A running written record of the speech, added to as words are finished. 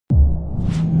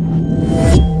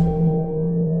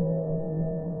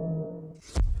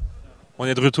On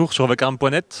est de retour sur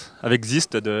vacarme.net avec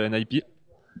Xizt de NiP.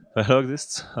 Hello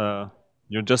Xizt.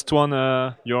 You just won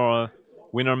your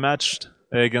winner match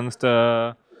against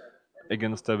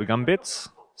Gambit.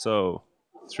 So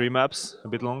 3 maps, a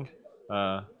bit long.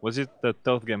 Was it a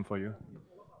tough game for you?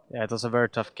 Yeah, it was a very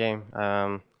tough game,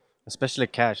 especially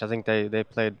Cash. I think they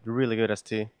played really good as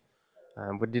T.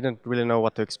 We didn't really know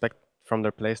what to expect from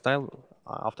their playstyle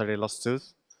after they lost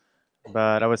Suivez,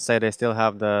 but I would say they still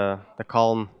have the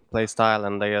calm playstyle,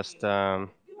 and they just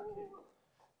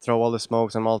throw all the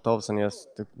smokes and Molotovs, and just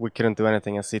we couldn't do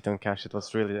anything as Cito and Cash. It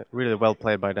was really well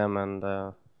played by them, and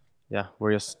yeah,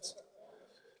 we're just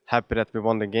happy that we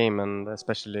won the game, and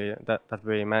especially that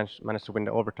we managed to win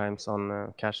the overtimes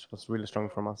on Cash was really strong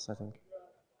from us, I think.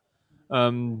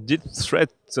 Did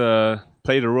threat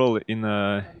play the role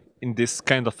in this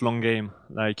kind of long game,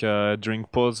 like during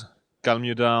pause, calm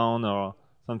you down or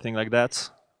something like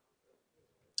that?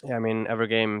 Yeah, I mean every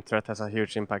game threat has a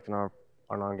huge impact on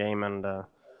our game, and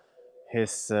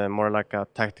he's more like a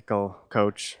tactical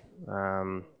coach.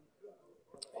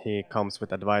 He comes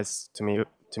with advice to me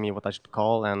what I should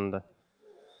call, and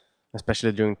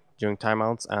especially during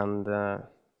timeouts. And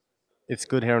it's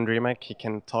good here on DreamHack. He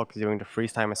can talk during the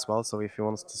freeze time as well. So if he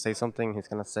wants to say something, he's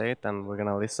gonna say it, and we're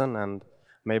gonna listen. And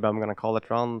maybe I'm gonna call it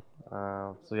round.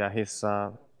 So yeah, he has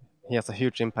a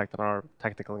huge impact on our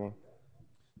tactical game.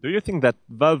 Do you think that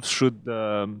Valve should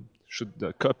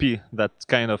copy that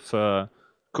kind of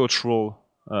coach role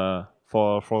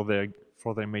for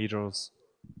their majors?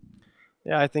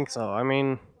 Yeah, I think so. I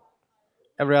mean,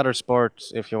 every other sport,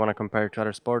 if you want to compare it to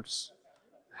other sports,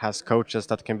 has coaches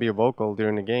that can be vocal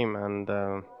during the game, and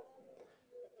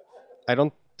I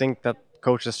don't think that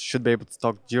coaches should be able to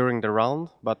talk during the round,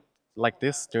 but like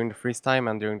this during the freeze time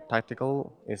and during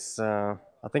tactical is I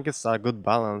think it's a good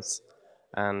balance,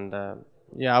 and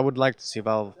yeah, I would like to see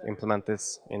Valve implement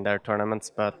this in their tournaments,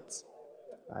 but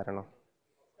I don't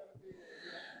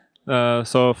know.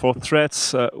 So for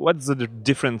threats, what's the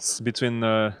difference between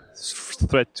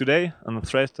threat today and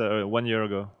threat 1 year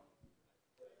ago?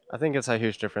 I think it's a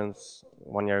huge difference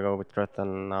 1 year ago with Threat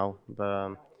and now,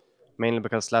 but mainly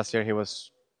because last year he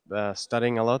was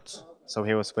studying a lot, so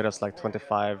he was with us like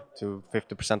 25 to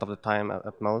 50% of the time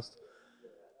at most.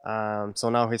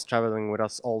 So now he's traveling with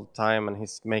us all the time, and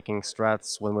he's making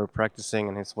strats when we're practicing,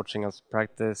 and he's watching us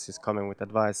practice. He's coming with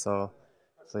advice, so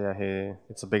yeah,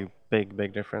 it's a big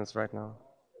difference right now.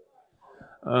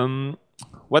 Um,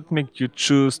 what made you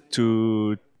choose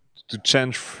to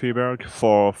change friberg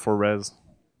for res?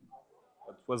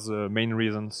 What was the main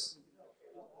reasons?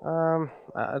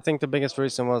 I think the biggest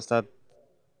reason was that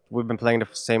we've been playing the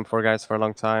same four guys for a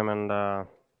long time, and I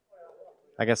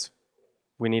guess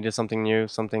we needed something new,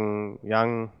 something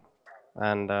young,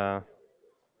 and I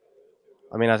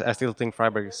mean, I still think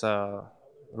Freiberg is a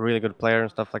really good player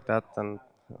and stuff like that, and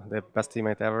the best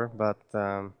teammate ever. But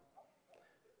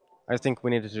I think we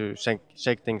needed to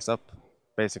shake things up,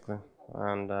 basically,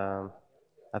 and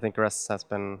I think rest has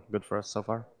been good for us so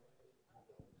far.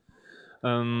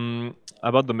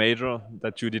 About the major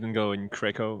that you didn't go in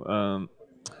Krakow,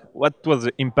 what was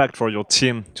the impact for your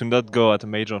team to not go at a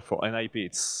major for NiP?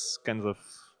 It's kind of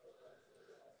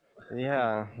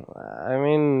Yeah, I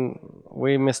mean,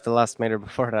 we missed the last major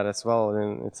before that as well,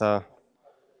 and it's a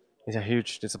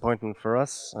huge disappointment for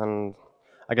us, and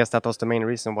I guess that was the main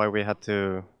reason why we had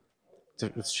to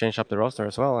change up the roster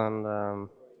as well, and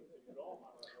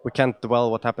we can't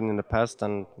dwell what happened in the past,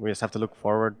 and we just have to look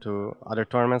forward to other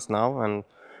tournaments now. And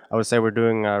I would say we're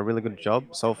doing a really good job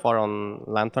so far on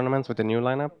LAN tournaments with the new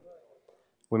lineup.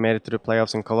 We made it to the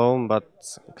playoffs in Cologne, but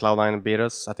Cloud9 beat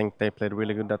us. I think they played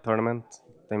really good that tournament.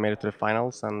 They made it to the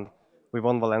finals, and we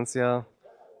won Valencia,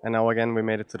 and now again we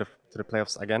made it to the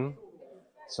playoffs again.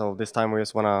 So this time we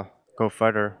just wanna go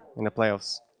further in the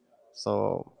playoffs.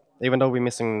 So even though we're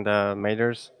missing the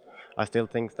majors, I still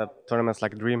think that tournaments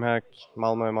like DreamHack,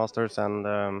 Malmö Masters, and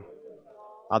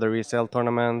other resale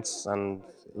tournaments, and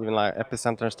even like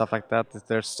Epicenter and stuff like that,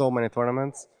 there's so many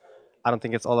tournaments. I don't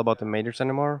think it's all about the majors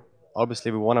anymore.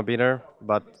 Obviously, we want to be there,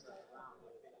 but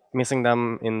missing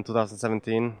them in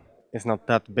 2017 is not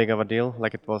that big of a deal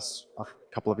like it was a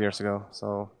couple of years ago.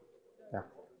 So, yeah.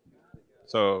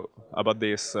 so about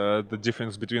this, the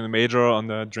difference between a major and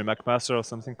the DreamHack Master or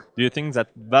something. Do you think that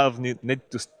Valve need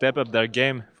to step up their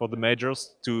game for the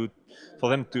majors for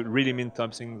them to really mean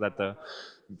something? That,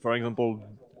 for example,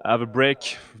 have a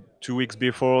break 2 weeks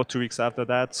before, 2 weeks after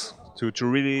that, to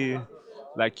really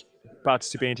like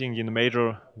participating in the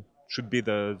major should be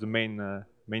the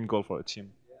main goal for a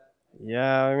team.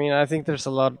 Yeah, I mean, I think there's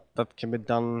a lot that can be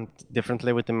done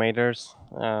differently with the majors.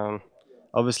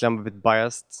 Obviously, I'm a bit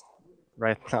biased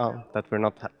right now that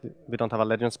we don't have a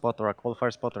legend spot or a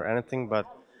qualifier spot or anything. But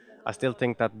I still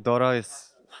think that Dora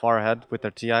is far ahead with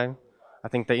their TI. I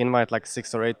think they invite like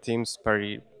 6 or 8 teams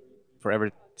for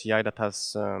every TI that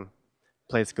has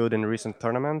plays good in recent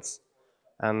tournaments,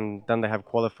 and then they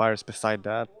have qualifiers beside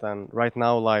that. And right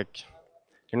now, like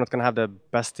you're not gonna have the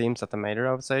best teams at the major.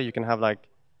 I would say you can have like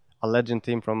a legend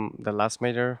team from the last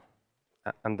major,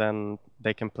 and then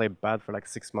they can play bad for like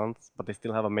 6 months, but they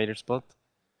still have a major spot.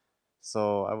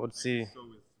 So I would see,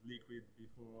 with Liquid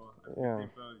before yeah,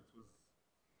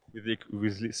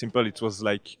 with Simple, it was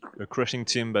like a crushing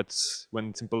team, but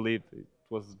when Simple lead, it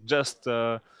was just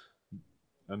an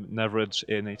average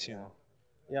NA team.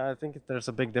 yeah. I think there's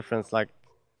a big difference. Like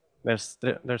there's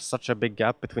such a big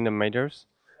gap between the majors,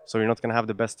 so you're not gonna have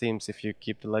the best teams if you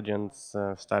keep the legends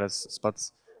status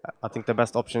spots. I think the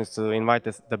best option is to invite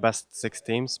the best 6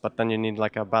 teams, but then you need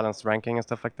like a balanced ranking and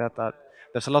stuff like that.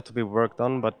 There's a lot to be worked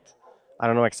on, but I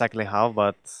don't know exactly how.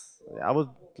 But I would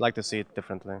like to see it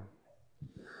differently.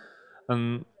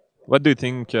 And what do you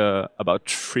think about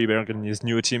Friberg and his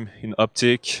new team in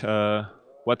Optic?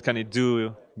 What can he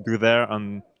do there?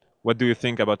 And what do you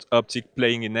think about Optic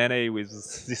playing in NA with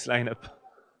this lineup?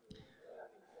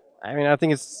 I mean, I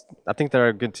think they're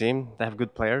a good team. They have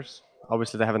good players.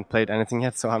 Obviously, they haven't played anything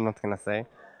yet, so I'm not gonna say.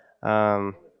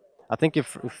 I think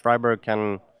if Freiburg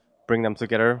can bring them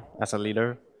together as a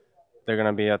leader, they're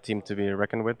gonna be a team to be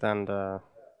reckoned with. And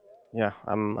yeah,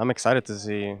 I'm excited to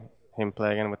see him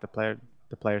play again with the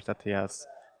players that he has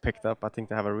picked up. I think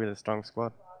they have a really strong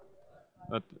squad.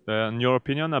 But, in your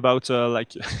opinion about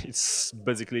like it's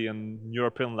basically an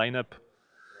European lineup,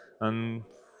 and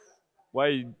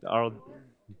why are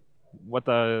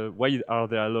why are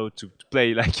they allowed to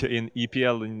play like in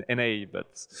EPL in NA,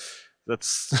 but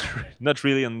that's not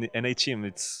really an NA team.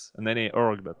 It's an NA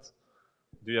org. But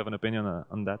do you have an opinion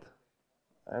on that?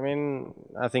 I mean,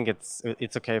 I think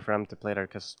it's okay for them to play there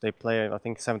because they play. I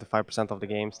think 75% of the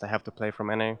games they have to play from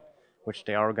NA, which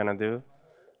they are gonna do.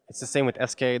 It's the same with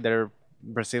SK. They're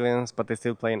Brazilians, but they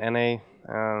still play in NA.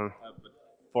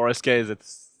 For SK,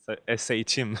 it's a SA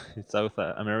team. It's South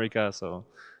America, so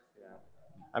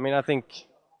I mean, I think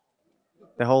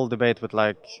the whole debate with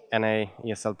like NA,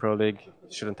 ESL Pro League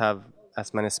shouldn't have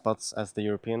as many spots as the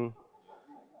European.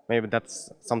 Maybe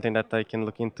that's something that they can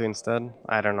look into instead.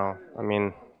 I don't know. I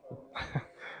mean,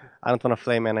 I don't want to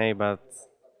flame NA, but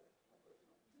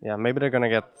yeah, maybe they're gonna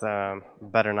get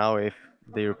better now if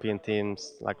the European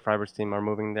teams like Freiburg's team are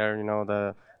moving there. You know,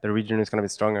 the region is gonna be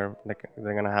stronger.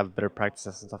 They're gonna have better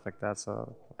practices and stuff like that.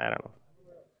 So I don't know.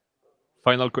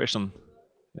 final question.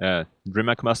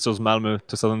 DreamHack Masters Malmö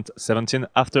 2017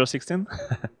 after 16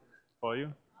 for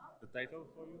you. The title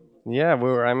for you? Yeah,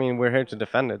 I mean, we're here to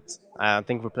defend it. I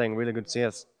think we're playing really good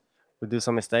CS. We do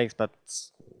some mistakes, but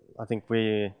I think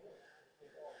we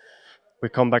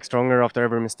come back stronger after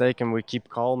every mistake, and we keep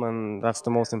calm, and that's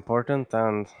the most important.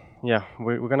 And yeah,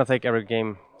 we're gonna take every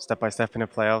game step by step in the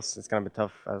playoffs. It's gonna be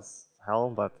tough as hell,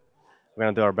 but we're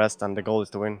gonna do our best, and the goal is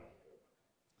to win.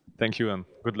 Thank you and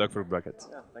good luck for bracket.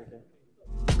 Yeah, thank you.